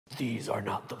these are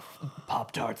not the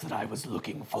Pop-Tarts that I was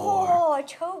looking for. Oh,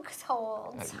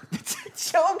 chokehold.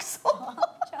 Chokehold.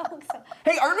 Chokehold.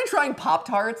 Hey, aren't we trying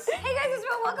Pop-Tarts? Hey guys, it's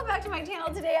Will. Welcome back to my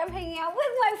channel. Today I'm hanging out with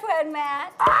my friend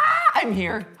Matt. I'm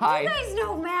here. Hi. You guys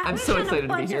know Matt. I'm We've so done excited a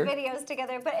to be bunch here. of videos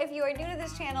together, but if you are new to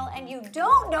this channel and you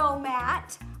don't know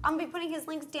Matt, I'm gonna be putting his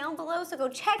links down below, so go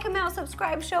check him out,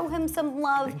 subscribe, show him some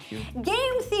love. Thank you.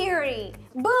 Game theory,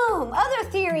 boom, other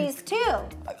theories too.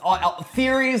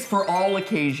 Theories for all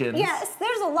occasions. Yes,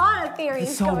 there's a lot of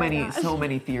theories So going many, on. so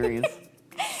many theories.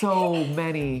 So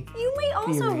many. You may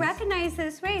also theories. recognize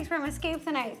this race from Escape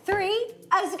the Night 3,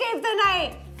 Escape the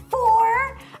Night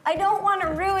 4. I don't want to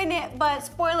ruin it, but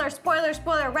spoiler, spoiler,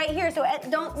 spoiler right here. So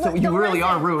don't. So you don't really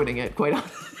are listen. ruining it, quite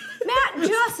honestly. Matt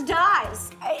just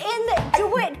dies.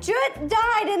 DeWitt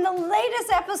died in the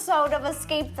latest episode of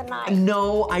Escape the Night.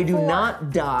 No, I do 4.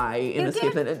 not die in You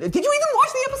Escape did? the Night. Did you even watch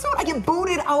the episode? I get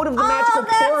booted out of the magical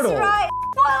that's portal. right.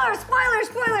 Spoiler, spoiler,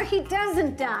 spoiler. He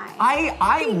doesn't die.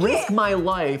 I risk my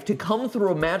life to come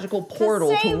through a magical portal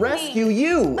to save rescue me.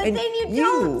 you. But and then you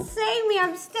don't save me.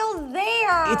 I'm still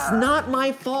there. It's not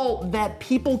my fault that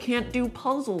people can't do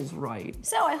puzzles right.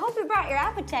 So I hope you brought your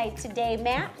appetite today,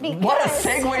 Matt. Because What a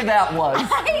segue that was.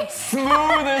 Smooth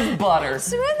as butter.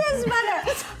 Smooth as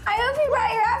butter. I hope you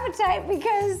brought your appetite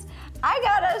because I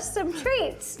got us some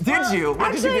treats. Did you?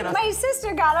 What did you Actually, get us? my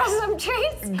sister got us some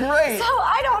treats. Great. So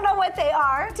I don't know what they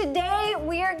are. Today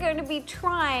we are going to be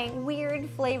trying weird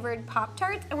flavored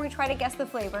Pop-Tarts and we're trying to guess the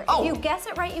flavor. Oh. If you guess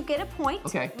it right, you get a point.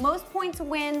 Okay. Most points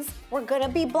wins. We're going to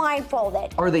be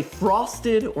blindfolded. Are they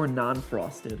frosted or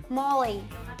non-frosted? Molly.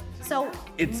 So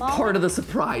It's Molly. part of the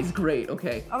surprise. Great,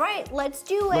 okay. All right, let's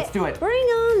do it. Let's do it. Bring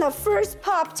on the first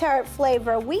Pop-Tart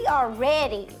flavor. We are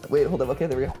ready. Wait, hold up. Okay,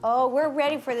 there we go. Oh, we're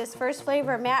ready for this first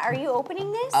flavor. Matt, are you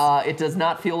opening this? It does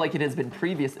not feel like it has been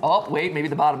previous. Oh, wait, maybe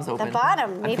the bottom's open. The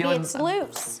bottom, I'm maybe feeling- it's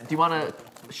loose. Do you want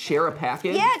to share a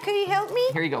package? Yeah, could you help me?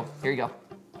 Here you go. Here you go.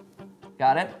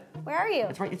 Got it? Where are you?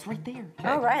 It's right there. Okay.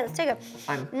 All right, let's take a.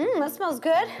 I'm- That smells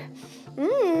good. All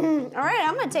right,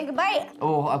 I'm gonna take a bite.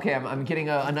 Oh, okay. I'm getting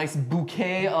a nice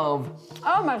bouquet of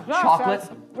Oh my gosh, chocolate.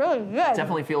 that's really good.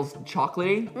 Definitely feels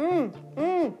chocolatey.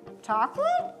 Chocolate?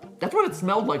 That's what it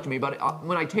smelled like to me, but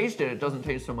when I taste it, it doesn't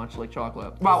taste so much like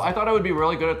chocolate. Wow, I thought I would be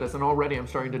really good at this, and already I'm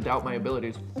starting to doubt my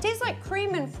abilities. It tastes like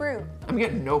cream and fruit. I'm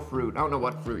getting no fruit. I don't know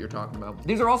what fruit you're talking about.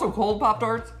 These are also cold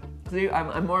Pop-Tarts. See,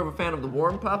 I'm more of a fan of the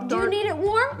warm Pop-Tart. Do you need it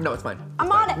warm? No, it's fine. I'm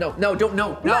It's fine. on it. No, don't,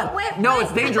 no. Wait.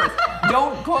 It's dangerous.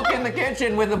 Don't cook in the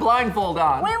kitchen with a blindfold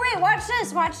on. Wait, watch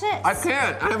this, watch this. I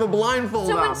can't. I have a blindfold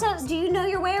Someone on. says, do you know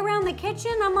your way around the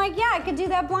kitchen? I'm like, yeah, I could do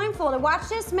that blindfolded. Watch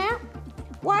this, Matt.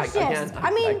 Watch I this. can't- I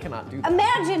mean, I cannot do that.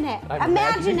 Imagine it. I'm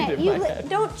Imagine imagining it. it in You my head.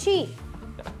 don't cheat.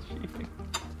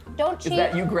 Don't cheat. Is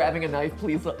that you grabbing a knife,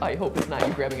 please? I hope it's not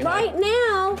you grabbing a Right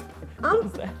knife. now,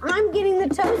 is that? I'm getting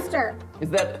the toaster. Is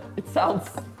that, it sounds...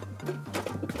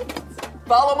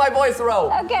 Follow my voice, Ro.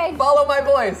 Okay. Follow my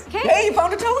voice. 'Kay. Hey, you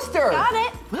found a toaster. Got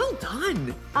it. Well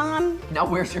done. Now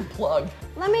where's your plug?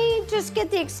 let me just get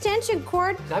the extension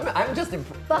cord I'm just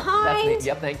impressed. Behind. That's me.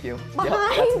 Yep, thank you. Yep,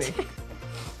 behind. that's me.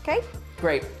 Okay,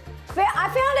 Great.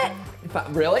 I found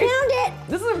it. Really? Found it.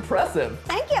 This is impressive.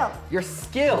 Thank you. Your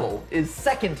skill is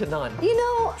second to none. You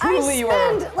know, Truly you I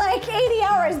are- spend like 80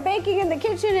 hours baking in the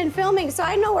kitchen and filming, so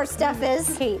I know where stuff is.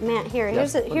 Okay, Matt, here,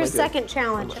 Yes, what am I here's doing? second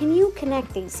challenge. Can you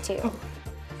connect these two?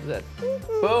 Is that?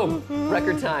 Boom.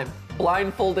 Record time.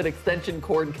 Blindfolded extension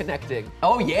cord connecting.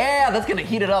 Oh yeah, that's gonna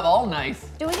heat it up all nice.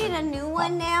 Do we need a new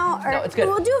one now? Or No, it's good.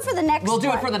 We'll do it for the next one. We'll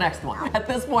do it for the next one. At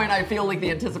this point, I feel like the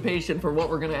anticipation for what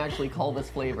we're gonna actually call this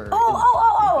flavor.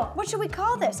 Oh, what should we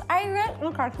call this?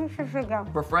 Look, I think we should go.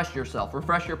 Refresh yourself,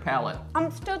 refresh your palate. I'm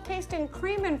still tasting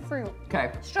cream and fruit.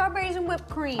 Okay, Strawberries and whipped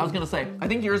cream. I was gonna say, I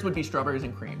think yours would be strawberries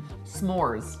and cream.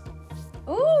 S'mores.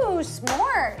 Ooh,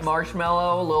 s'mores.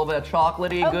 Marshmallow, a little bit of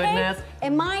chocolatey Okay, goodness.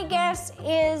 and my guess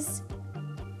is,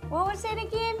 what was it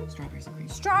again? Strawberries and cream.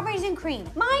 Strawberries and cream.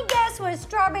 My guess was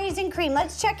strawberries and cream.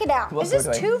 Let's check it out. What Is this do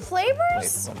I- two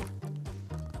flavors?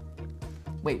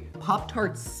 Wait,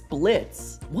 Pop-Tart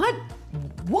Splitz. What?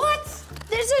 What?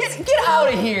 This is Get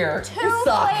out of here. two You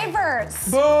suck. flavors.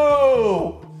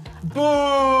 Boo!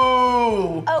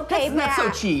 Boo! Okay, That's Matt. so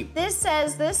cheap. This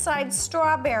says this side's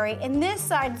strawberry and this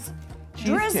side's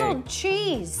drizzled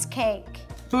cheesecake.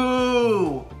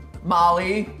 Boo!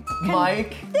 Molly,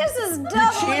 Mike, This is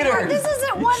double. cheaters. This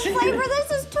isn't one Cheaters. flavor.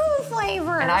 This is two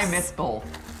flavors. and I missed both.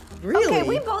 Really? Okay,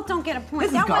 we both don't get a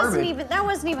point. This is garbage. That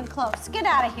wasn't even close. Get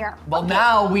out of here. Well,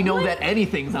 now we know that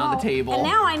anything's on the Oh, table. And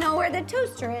now I know where the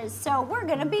toaster is, so we're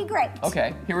gonna be great.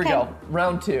 Okay, here we Okay. go.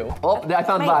 Round two. Oh, I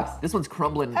found the Wait. box. This one's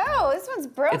crumbling. Oh, this one's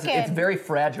broken. It's very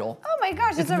fragile. Oh my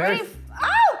gosh, it's very already.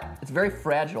 Oh! It's very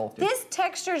fragile. This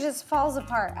texture just falls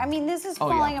apart. I mean, this is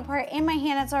falling apart in my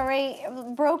hand. It's already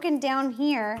broken down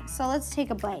here. So let's take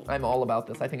a bite. I'm all about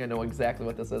this. I think I know exactly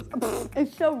what this is.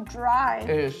 It's so dry. It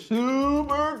is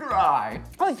super dry.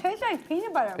 Oh, it tastes like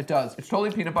peanut butter. It does. It's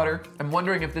totally peanut butter. I'm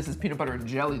wondering if this is peanut butter and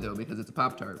jelly though, because it's a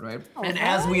Pop-Tart, right? Oh, and really?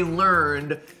 as we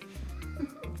learned,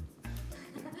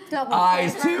 Double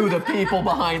eyes flavor. to the people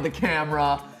behind the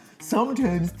camera,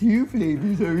 sometimes two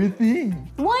flavors are a thing.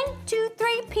 1, 2,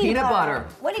 3, peanut butter.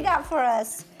 What do you got for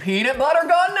us? Peanut butter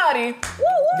gone nutty. Woo,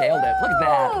 woo, Nailed it. Look at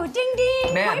that. woo. Ding,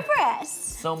 ding. Man. Point press.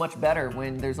 So much better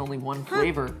when there's only one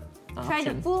flavor Tried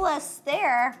to option. fool us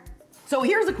there. So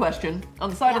here's a question on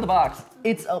the side of the box.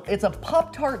 It's a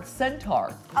Pop-Tart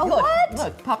centaur. A Look, what?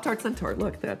 Look, Pop-Tart centaur.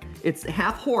 Look at that. It's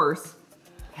half horse,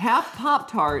 half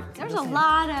Pop-Tart. There's a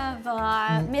lot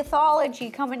of mythology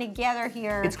coming together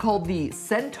here. It's called the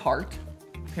Centart,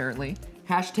 apparently.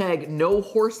 Hashtag no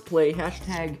horseplay.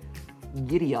 Hashtag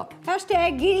giddy up.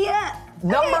 Hashtag giddy up.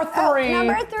 Number three.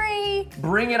 Number 3.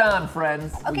 Bring it on,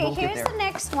 friends. We Okay, will get here's there. the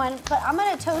next one, but I'm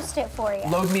gonna toast it for you.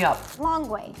 Load me up. Long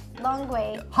way, long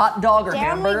way. Hot dog or Down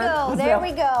hamburger? we go, What's there that?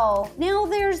 we go. Now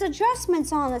there's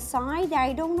adjustments on the side that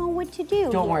I don't know what to do.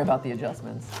 Don't worry about the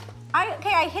adjustments.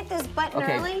 I hit this button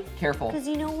Okay, early. careful. Because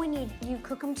you know when you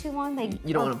cook them too long, they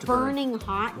You don't are want 'em to burn. burning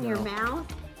hot in your No. mouth.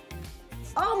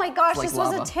 Oh my gosh, like this was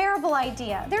lava. a terrible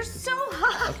idea. They're so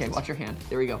hot. Okay, watch your hand.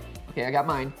 There we go. Okay, I got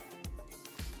mine.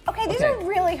 Okay, these Okay. are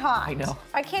really hot. I know.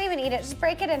 I can't even eat it. Just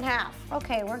break it in half.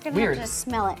 Okay, we're gonna Weird. have to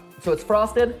smell it. So it's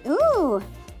frosted. Ooh,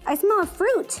 I smell a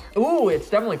fruit. Ooh, it's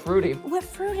definitely fruity. What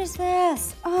fruit is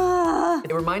this?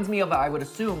 It reminds me of, I would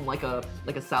assume, like a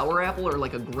sour apple or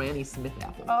like a Granny Smith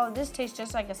apple. Oh, this tastes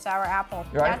just like a sour apple.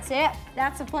 Right? That's it.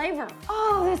 That's the flavor.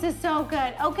 Oh, this is so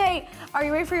good. Okay, are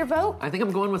you ready for your vote? I think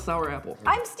I'm going with sour apple.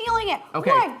 I'm stealing it.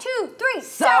 Okay. 1, 2, 3.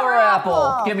 Sour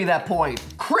apple. Give me that point.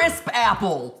 Crisp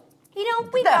apple. You know,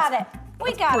 we That's- got it.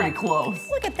 We got Pretty it. close.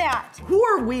 Look at that. Who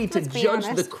are we to Let's be judge the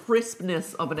honest.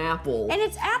 crispness of an apple? And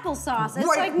it's applesauce. It's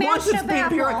right, like once mashed it's up being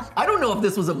apple. pure. I don't know if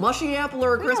this was a mushy apple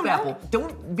or a crisp don't know. apple.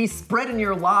 Don't be spreading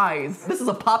your lies. This is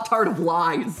a Pop-Tart of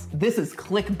lies. This is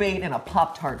clickbait in a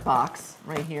Pop-Tart box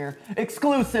right here.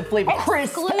 Exclusive flavor.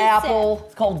 Crisp Exclusive. apple.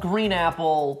 It's called green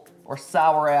apple or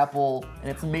sour apple, and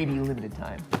it's maybe limited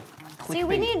time. See,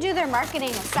 we Clickbait. need to do their marketing.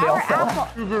 A They sour also apple.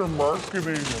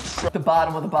 The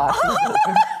bottom of the box.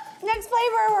 Next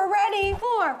flavor, we're ready.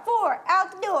 4,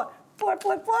 out the door. 4,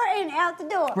 and out the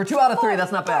door. We're 2 out of 3, 4,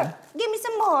 that's not bad. Give me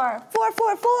some more. 4,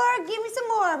 give me some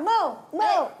more. Mo.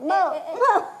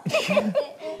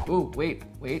 Ooh, wait.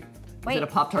 Is it a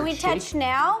Pop-Tart Can we shake? touch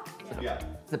now? Yeah.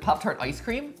 Is it Pop-Tart ice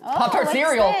cream? Oh, Pop-Tart what's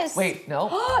cereal. this? Wait, no.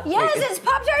 Yes, Wait, it's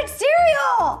Pop-Tart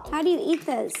cereal. How do you eat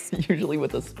this? usually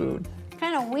with a spoon.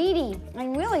 Kind of weedy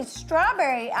and really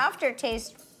strawberry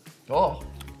aftertaste. Oh,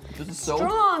 this is so.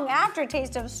 Strong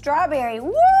aftertaste of strawberry.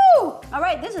 Woo! All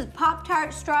right, this is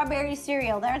Pop-Tart strawberry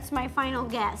cereal. That's my final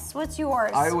guess. What's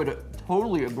yours? I would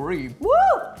totally agree. Woo!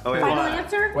 Oh, wait, final hold on.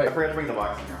 answer? I forgot to bring the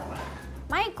box in here. Hold on.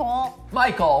 Michael.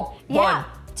 Michael, Yeah. 1,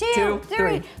 2,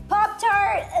 3.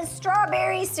 Pop-Tart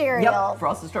strawberry cereal. Yep,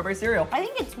 frosted strawberry cereal. I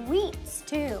think it's wheats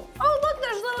too. Oh, look,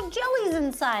 there's little jellies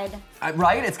inside.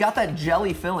 Right? It's got that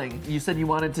jelly filling. You said you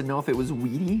wanted to know if it was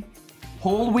wheaty.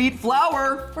 Whole wheat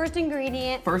flour. First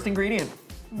ingredient. First ingredient.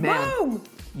 Man, Boom!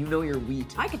 you know your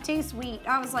wheat. I could taste wheat.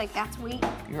 I was like, that's wheat.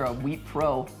 You're a wheat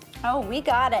pro. Oh, we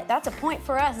got it. That's a point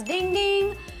for us. Ding,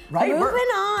 ding. Right? Moving We're-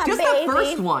 on, Just baby. that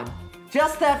first one.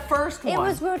 Just that first one. It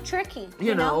was real tricky.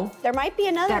 You know. There might be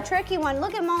another That- tricky one.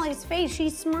 Look at Molly's face.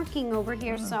 She's smirking over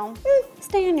here, so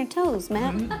stay on your toes,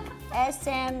 man. Mm-hmm.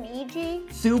 S-M-E-G?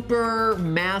 super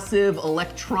massive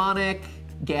electronic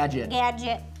gadget.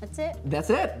 Gadget. That's it. That's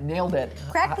it. Nailed it.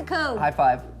 Crack the code. High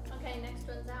five. Okay, next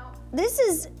one's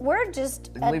out. We're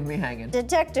just Leave me hanging.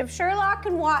 Detective Sherlock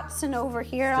and Watson over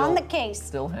here on the case.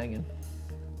 Still hanging.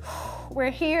 We're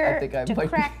here I think I to might be-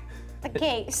 crack the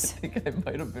case. I think I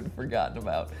might have been forgotten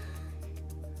about.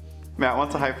 Matt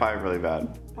wants a high five really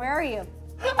bad. Where are you?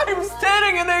 I'm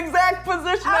standing in the exact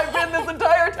position I've been this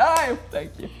entire time.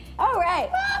 Thank you. All right.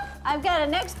 I've got a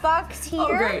next box here.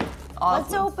 Oh, great. Awesome.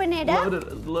 Let's open it up.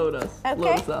 Load us. Okay.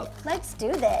 Load us up. Let's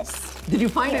do this. Did you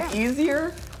find it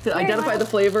easier to identify the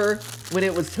flavor when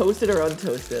it was toasted or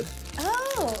untoasted?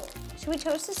 Oh, should we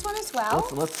toast this one as well?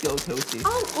 Let's go toasty.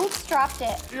 Oh, oops, dropped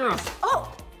it. Yes.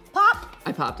 Oh, pop.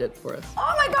 I popped it for us.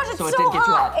 Oh my gosh, it's So so, it didn't get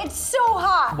too hot. hot. It's so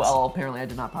hot. Well, apparently I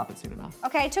did not pop it soon enough.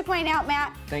 Okay, I took mine out,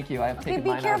 Matt. Thank you. I have taken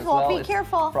be mine careful, out as well. be It's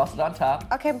careful. Frosted on top.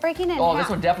 Okay, I'm breaking it in Oh, half. this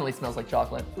one definitely smells like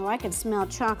chocolate. Oh, I can smell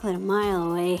chocolate a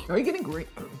mile away. Are you getting green?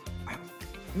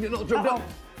 You know, choked Uh-oh. up.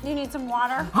 You need some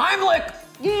water? Heimlich!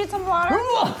 You need some water?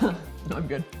 No, I'm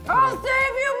good. I'll save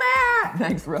you, Matt!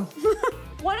 Thanks, bro.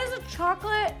 What is a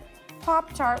chocolate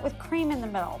Pop-Tart with cream in the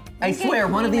middle? I swear,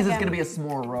 one of these is gonna be a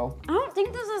s'more, bro. I don't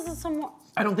think this is a s'more.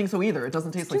 I don't think so either. It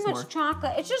doesn't taste like Too s'more. much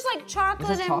chocolate. It's just like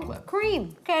chocolate and chocolate.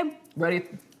 cream. Okay. Ready?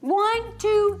 1,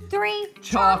 2, 3.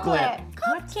 Chocolate.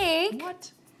 Cupcake.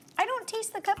 What? I don't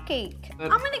taste the cupcake.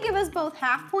 That- I'm gonna give us both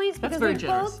half points That's because very we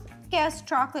generous. both guessed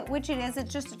chocolate, which it is.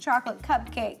 It's just a chocolate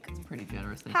cupcake. It's pretty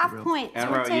generous. Thank Half you, bro. point. And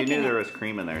so we're Ro, you taking knew it. there was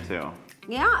cream in there too.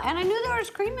 Yeah, and I knew there was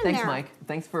cream in Thanks, there. Mike.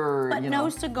 Thanks for But you no know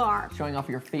cigar. showing off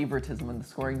your favoritism in the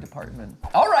scoring department.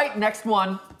 All right, next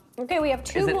one. Okay, we have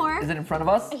two Is it, more. is it in front of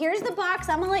us? Here's the box.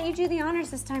 I'm gonna let you do the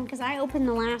honors this time because I opened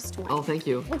the last one. Oh, thank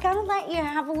you. We gotta let you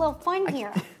have a little fun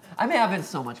here. I'm having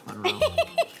so much fun, Ro.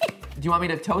 Do you want me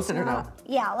to toast it or no?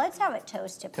 Yeah, let's have it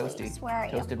toasted, please. Toasty. Where are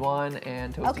you? Toasted one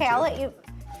and toasted Okay, two. I'll let you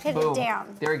hit Boom. it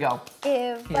down. There we go.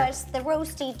 Give Here. us the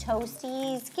roasty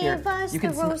toasties. Here, Give us you the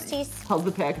can roasties. How's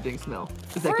the packaging smell?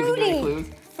 Is that giving you any clues?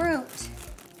 Fruit.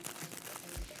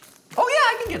 Oh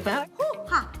yeah, I can get that. Ooh,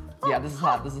 ha. Yeah, this is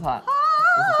hot. This is hot.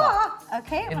 This is hot.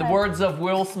 Okay. In the words of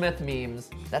Will Smith memes,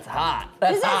 that's hot.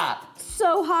 That's hot.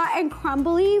 So hot and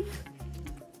crumbly.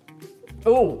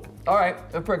 Oh, all right,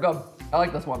 that's pretty good. I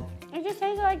like this one. It just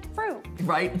tastes like fruit.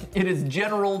 Right? It is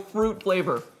general fruit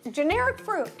flavor. Generic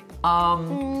fruit.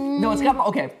 No, it's got,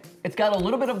 okay, it's got a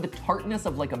little bit of the tartness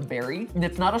of like a berry. And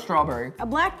it's not a strawberry. A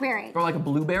blackberry. Or like a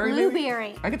blueberry, maybe?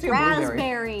 Blueberry. I could see a blueberry.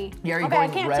 Raspberry. Yeah, are you okay, going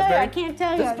I can't raspberry? tell you. I can't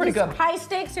tell you. This is pretty This good. High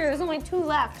stakes here. There's only 2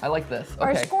 left. I like this.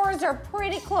 Our Okay. scores are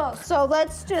pretty close. So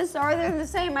let's just, are they the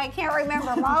same? I can't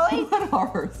remember. Molly? What are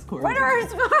our scores? What are our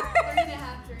scores?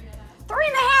 3.5.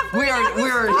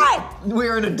 3.5. We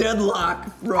are in a deadlock,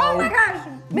 bro. Oh my gosh.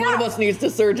 One of us needs to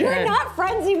surge We're ahead. not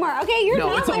friends anymore, okay? You're No,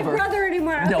 not it's my over. brother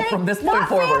anymore, okay? No, from this point not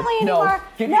forward. family No. anymore.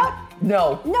 Give me- No.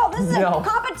 No. No, this is No. a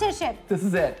competition. This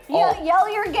is it. Yell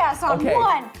your guess on Okay.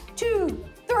 1, 2,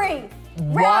 3.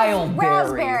 Wild berry.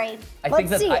 Raspberry.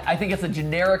 I think it's a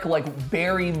generic like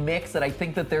berry mix that I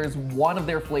think that there's one of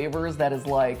their flavors that is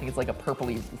like, I think it's like a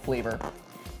purpley flavor.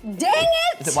 Dang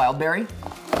it! Is it wild berry?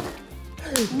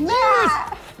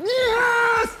 Matt!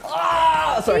 Yes!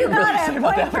 Ah! Sorry, You I'm really got excited it.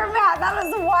 about Point that. for Matt. That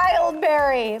was a wild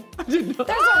berry. Didn't know.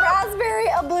 There's a raspberry,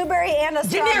 a blueberry, and a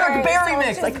Generic strawberry. berry so mix,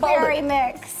 It's I just called berry it.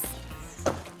 mix.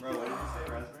 Bro, what did you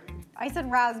say, raspberry? I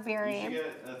said raspberry. You get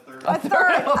a third. A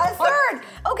third.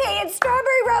 Okay, it's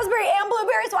strawberry, raspberry, and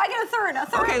blueberry, so I get a third. A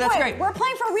third Okay, that's point. great. We're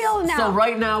playing for real now. So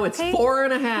right now it's Okay.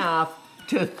 4.5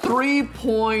 to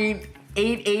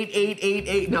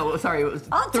 3.88888. No, sorry, it was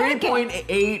I'll take it.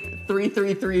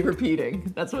 3.8333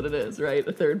 repeating. That's what it is, right?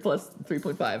 A third plus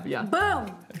 3.5. Yeah. Boom.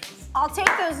 I'll take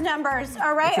those numbers.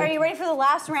 All right, are you ready for the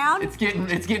last round? It's getting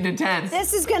intense.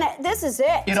 This is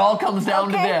it. It all comes down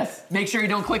to Okay. this. Make sure you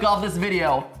don't click off this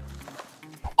video.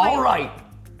 All right,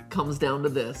 comes down to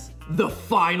this. The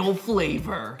final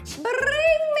flavor. Bring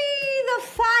me the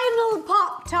final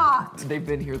Pop-Tart. They've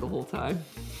been here the whole time.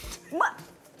 What?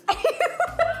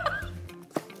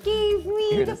 Give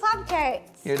me Here it the is.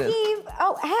 Pop-Tarts. Here it is.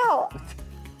 Oh, hell.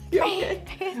 You okay?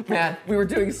 Man, we were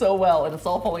doing so well, and it's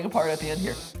all falling apart at the end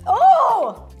here.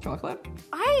 Oh! Chocolate?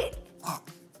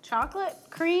 Chocolate,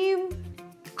 cream,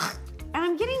 and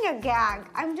I'm getting a gag.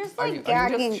 I'm just Are like you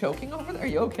gagging. just choking over there? Are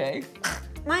you okay?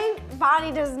 My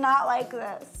body does not like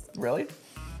this. Really?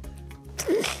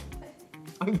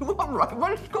 Are you all right?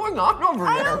 What is going on over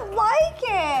I there? don't like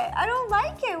it. I don't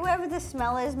like it. Whatever the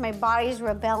smell is, my body's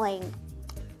rebelling.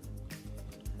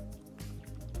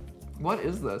 What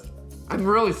is this? I'm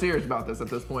really serious about this at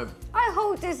this point. I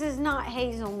hope this is not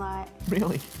hazelnut.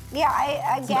 Really? Yeah,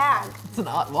 I gagged. It's an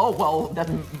odd, oh, well, that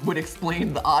would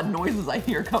explain the odd noises I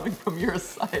hear coming from your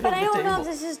side of the But I don't know table. if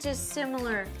this is just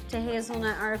similar to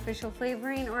hazelnut artificial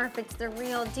flavoring or if it's the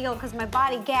real deal because my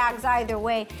body gags either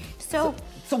way. So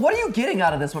So what are you getting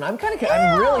out of this one? I'm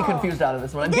really Ew. confused out of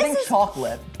this one. I'm This getting is-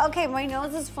 chocolate. okay, my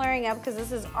nose is flaring up because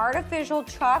this is artificial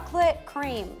chocolate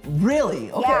cream.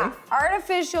 Really? Okay. Yeah,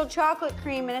 artificial chocolate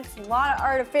cream, and it's a lot of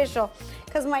artificial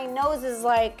because my nose is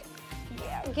like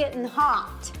getting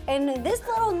hot. And this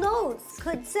little nose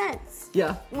could sense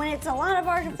Yeah. when it's a lot of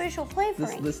artificial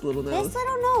flavoring. This little nose? This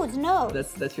little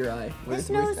nose. That's your eye. This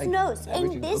Where's- nose. where'd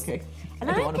And you- this, okay. and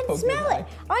don't I wanna can poke your smell eye. it.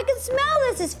 I can smell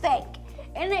this is fake.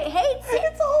 And it hates it.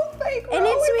 It's all fake, And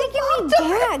bro. it's making me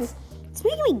gag. It's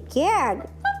making me gag.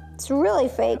 It's really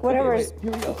fake, whatever Okay, wait,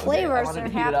 here we go. Okay, I flavors wanted are to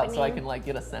heat happening. it up so I can like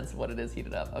get a sense of what it is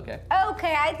heated up. Okay.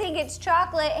 Okay, I think it's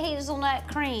chocolate hazelnut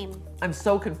cream. I'm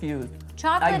so confused.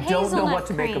 Chocolate I don't know hazelnut what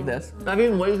to make of cream. this. I'm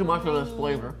eating way too much of this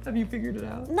flavor. Have you figured it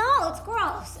out? No, it's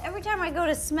gross. Every time I go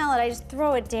to smell it, I just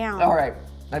throw it down. All right.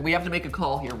 We have to make a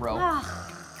call here, bro. Ah,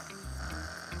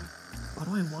 What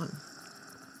do I want?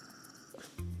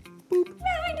 Boop. Man,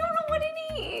 I don't know what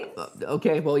it is.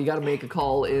 Okay, well, you gotta make a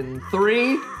call in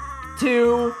 3,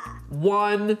 2,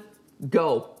 1,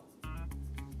 go.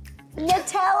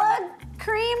 Nutella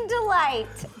Cream Delight.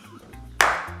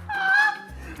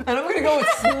 And I'm gonna go with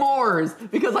s'mores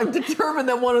because I'm determined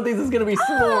that one of these is gonna be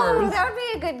s'mores. Oh, that would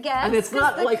be a good guess. And it's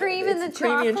not the like cream it's and the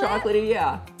creamy and chocolate. chocolatey,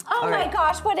 yeah. Oh All my right.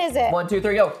 gosh, what is it? 1, 2,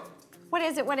 3, go. What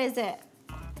is it? What is it?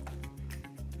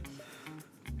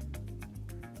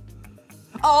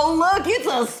 Oh, look, it's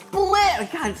a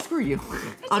split. God, screw you.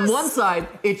 On one side,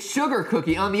 it's sugar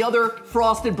cookie. On the other,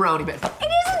 frosted brownie bit. It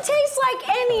doesn't taste like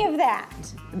any of that.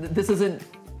 This isn't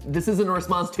a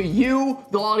response to you,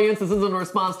 the audience. This isn't a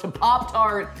response to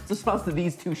Pop-Tart. It's a response to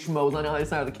these two schmoes on the other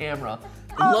side of the camera.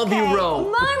 Love you, Ro.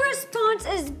 My response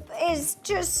is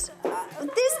just,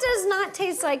 this does not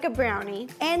taste like a brownie.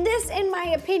 And this, in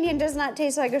my opinion, does not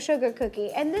taste like a sugar cookie.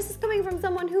 And this is coming from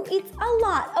someone who eats a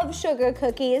lot of sugar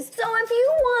cookies. So if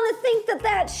you want to think that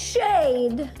that's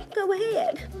shade, go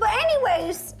ahead. But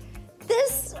anyways,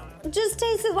 this just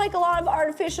tasted like a lot of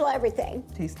artificial everything.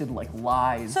 Tasted like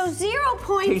lies. So 0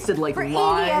 points Tasted like for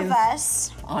lies. any of us.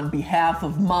 On behalf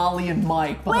of Molly and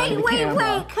Mike behind the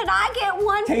camera. Wait, could I get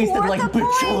one Tasted fourth like a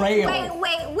betrayal. point?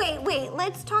 Wait,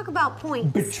 let's talk about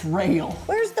points. Betrayal.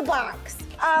 Where's the box?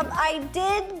 I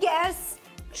did guess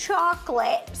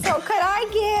chocolate, so could I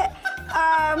get,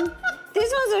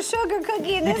 this one's a sugar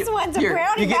cookie and this one's a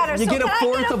brownie batter, You so get a can I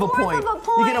fourth of a point.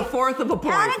 You get a fourth of a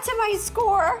point. Add it to my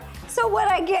score, so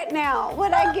what I get now?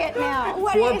 What I get now?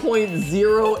 What is-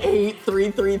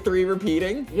 4.08333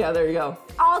 repeating. Yeah, there you go.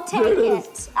 I'll take There it it.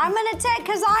 is. I'm gonna take,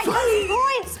 because I get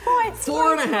points.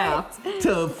 4.5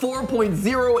 to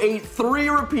 4.083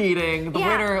 repeating. The Yeah.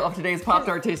 winner of today's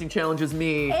Pop-Tart tasting challenge is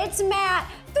me. It's Matt.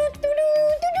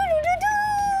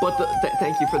 But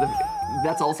thank you for the.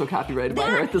 That's also copyrighted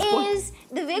by her at this point. That is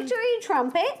the victory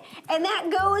trumpet, and that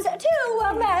goes to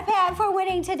MatPat for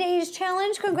winning today's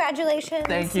challenge. Congratulations,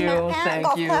 Thank you, MatPat. thank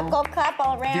golf you. Golf clap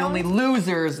all around. The only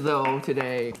losers, though,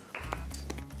 today.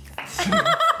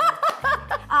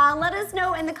 Let us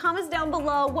know in the comments down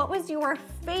below what was your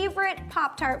favorite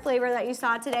Pop-Tart flavor that you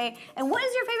saw today, and what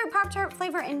is your favorite Pop-Tart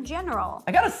flavor in general?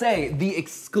 I gotta say, the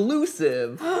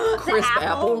exclusive crisp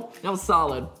apple, that was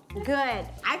solid. Good.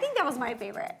 I think that was my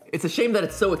favorite. It's a shame that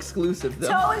it's so exclusive, though.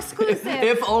 So exclusive.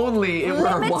 If only it were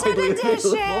widely Limited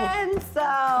available. edition, so.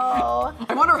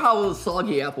 I wonder how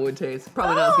soggy apple would taste.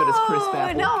 Probably not as good as crisp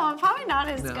apple. No, probably not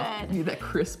as No, good. need that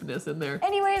crispness in there.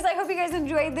 Anyways, I hope you guys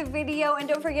enjoyed the video, and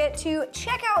don't forget to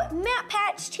check out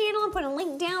MatPat's channel. I'll put a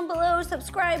link down below.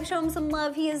 Subscribe, show him some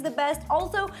love. He is the best.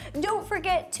 Also, don't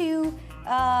forget to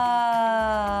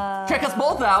Check us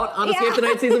both out on Escape the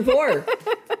Night Season 4,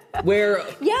 where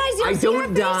I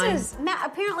don't die. Matt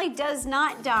apparently does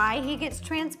not die. He gets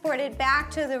transported back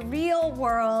to the real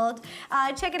world.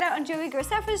 Check it out on Joey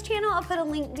Graceffa's channel. I'll put a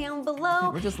link down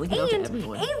below. We're just linking out to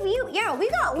everyone. If you, we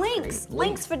got links.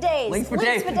 Links for days. Links for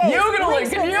days. For days. You get a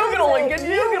link, and you get a link, and you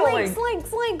get a link.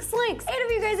 Links. And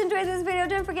if you guys enjoyed this video,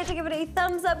 don't forget to give it a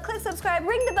thumbs up, click subscribe,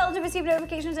 ring the bell to receive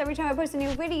notifications every time I post a new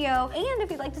video. And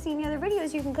if you'd like to see any other videos,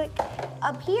 you can click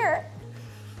up here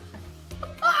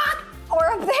or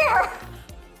up there.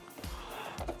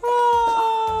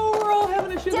 Oh, we're all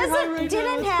having a sugar high right now.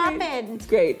 Didn't It's happen. great. It's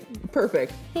great.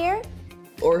 Perfect. Here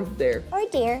Or there. or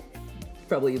there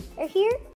Probably or here.